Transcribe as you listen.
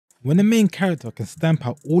When the main character can stamp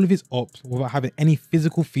out all of his ops without having any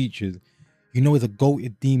physical features, you know he's a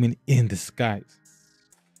goated demon in disguise.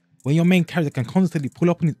 When your main character can constantly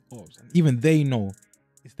pull up on his ops and even they know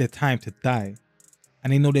it's their time to die,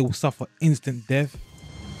 and they know they will suffer instant death.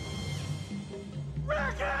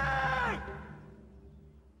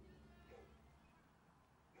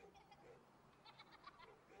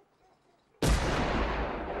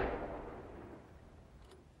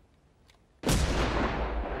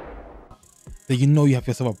 Then you know you have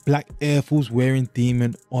yourself a black Air Force wearing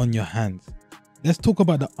demon on your hands. Let's talk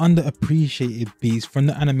about the underappreciated beast from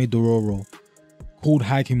the anime Dororo called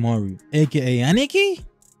Hyakkimaru, aka Aniki.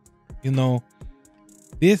 You know,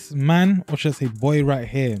 this man, or should I say boy right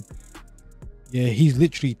here, yeah, he's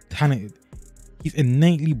literally talented. He's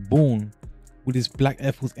innately born with his black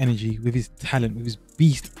Air Force energy, with his talent, with his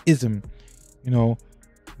beastism, you know,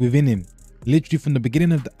 within him. Literally from the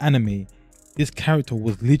beginning of the anime, this character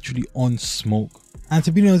was literally on smoke. And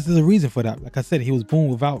to be honest, there's a reason for that. Like I said, he was born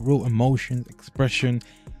without real emotions, expression.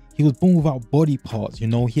 He was born without body parts, you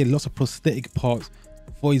know. He had lots of prosthetic parts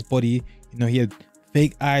for his body. You know, he had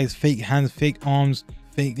fake eyes, fake hands, fake arms,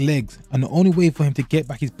 fake legs. And the only way for him to get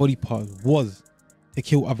back his body parts was to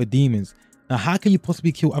kill other demons. Now, how can you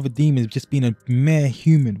possibly kill other demons just being a mere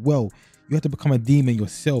human? Well, you have to become a demon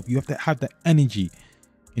yourself. You have to have that energy.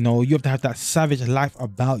 You know, you have to have that savage life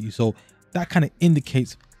about you. So that kind of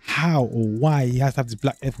indicates how or why he has to have this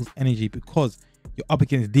black Air Force energy, because you're up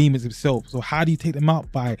against demons himself. So how do you take them out?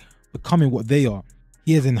 By becoming what they are.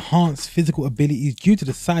 He has enhanced physical abilities due to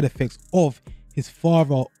the side effects of his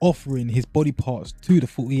father offering his body parts to the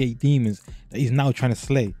 48 demons that he's now trying to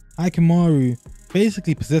slay. Hyakkimaru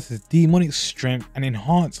basically possesses demonic strength and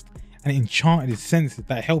enhanced and enchanted his senses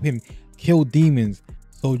that help him kill demons.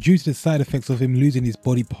 So due to the side effects of him losing his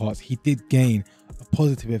body parts, he did gain a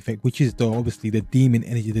positive effect, which is obviously the demon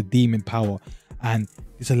energy, the demon power, and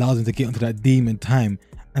this allows him to get onto that demon time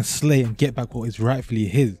and slay and get back what is rightfully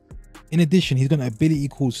his. In addition, he's got an ability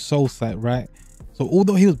called soul sight, right? So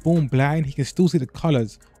although he was born blind, he can still see the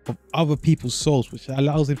colors of other people's souls, which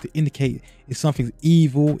allows him to indicate if something's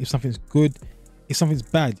evil, if something's good, if something's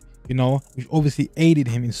bad, you know, which obviously aided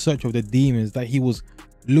him in search of the demons that he was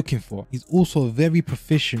looking for. He's also very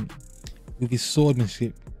proficient with his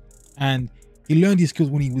swordsmanship, and he learned these skills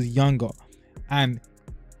when he was younger, and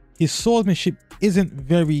his swordsmanship isn't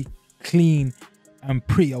very clean and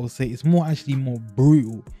pretty, I would say. It's actually more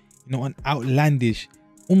brutal, you know, and outlandish,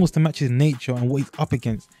 almost to match his nature and what he's up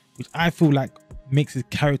against, which I feel like makes his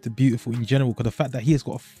character beautiful in general, because the fact that he has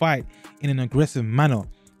got to fight in an aggressive manner,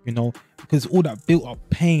 you know, because all that built up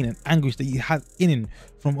pain and anguish that he has in him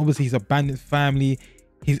from obviously his abandoned family,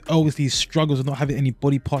 his obviously his struggles of not having any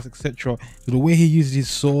body parts, etc. So the way he uses his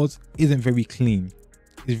swords isn't very clean.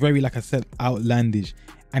 It's very, like I said, outlandish,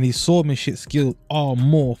 and his swordsmanship skills are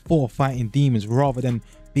more for fighting demons rather than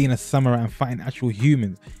being a samurai and fighting actual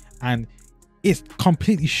humans. And it's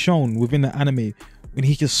completely shown within the anime when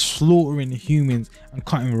he's just slaughtering the humans and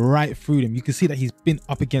cutting right through them. You can see that he's been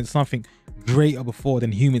up against something greater before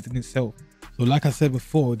than humans in itself. So like I said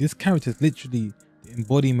before, this character is literally the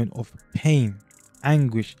embodiment of pain,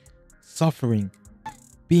 anguish, suffering,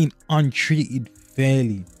 being untreated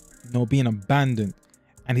fairly, you know, being abandoned.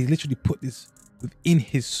 And he's literally put this within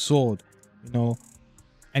his sword, you know,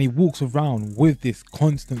 and he walks around with this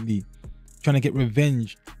constantly, trying to get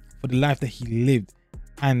revenge for the life that he lived.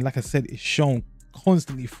 And like I said, it's shown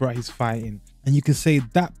constantly throughout his fighting, and you can say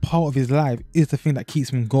that part of his life is the thing that keeps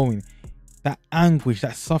him going. That anguish,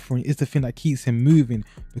 that suffering is the thing that keeps him moving,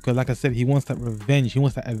 because like I said, he wants that revenge, he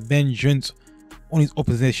wants that vengeance on his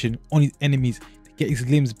opposition, on his enemies, to get his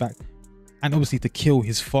limbs back, and obviously to kill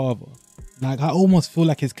his father. Like, I almost feel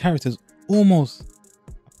like his character is almost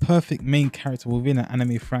a perfect main character within an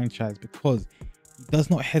anime franchise, because he does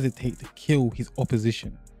not hesitate to kill his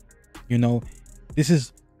opposition. You know, this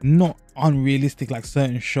is not unrealistic like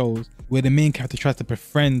certain shows where the main character tries to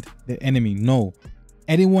befriend the enemy. No,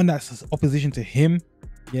 anyone that's opposition to him,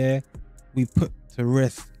 yeah, we put to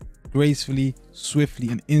rest gracefully, swiftly,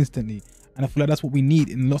 and instantly. And I feel like that's what we need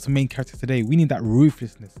in lots of main characters today. We need that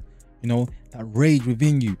ruthlessness, you know, that rage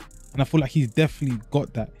within you. And I feel like he's definitely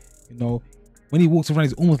got that, you know. When he walks around,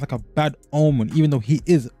 he's almost like a bad omen, even though he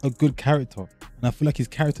is a good character. And I feel like his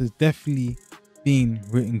character is definitely being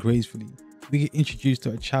written gracefully. We get introduced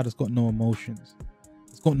to a child that's got no emotions,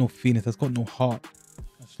 that's got no feelings, that's got no heart.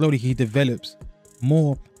 And slowly he develops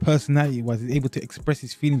more personality wise. He's able to express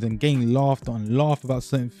his feelings and gain laughter and laugh about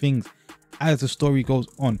certain things as the story goes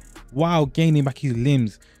on, while gaining back his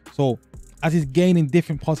limbs. So as he's gaining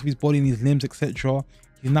different parts of his body and his limbs, etc.,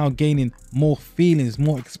 he's now gaining more feelings,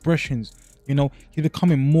 more expressions, You know, he's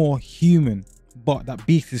becoming more human, but that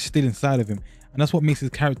beast is still inside of him. And that's what makes his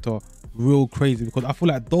character real crazy, because I feel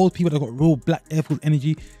like those people that got real Black Air Force energy,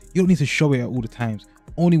 you don't need to show it at all the times,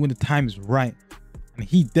 only when the time is right. And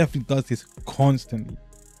he definitely does this constantly.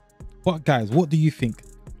 But guys, what do you think?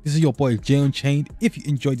 This is your boy Jayunchained. If you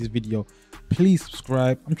enjoyed this video, please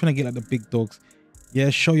subscribe. I'm trying to get like the big dogs. Yeah,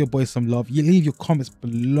 show your boy some love. You leave your comments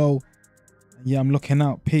below. Yeah, I'm looking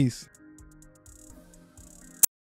out. Peace.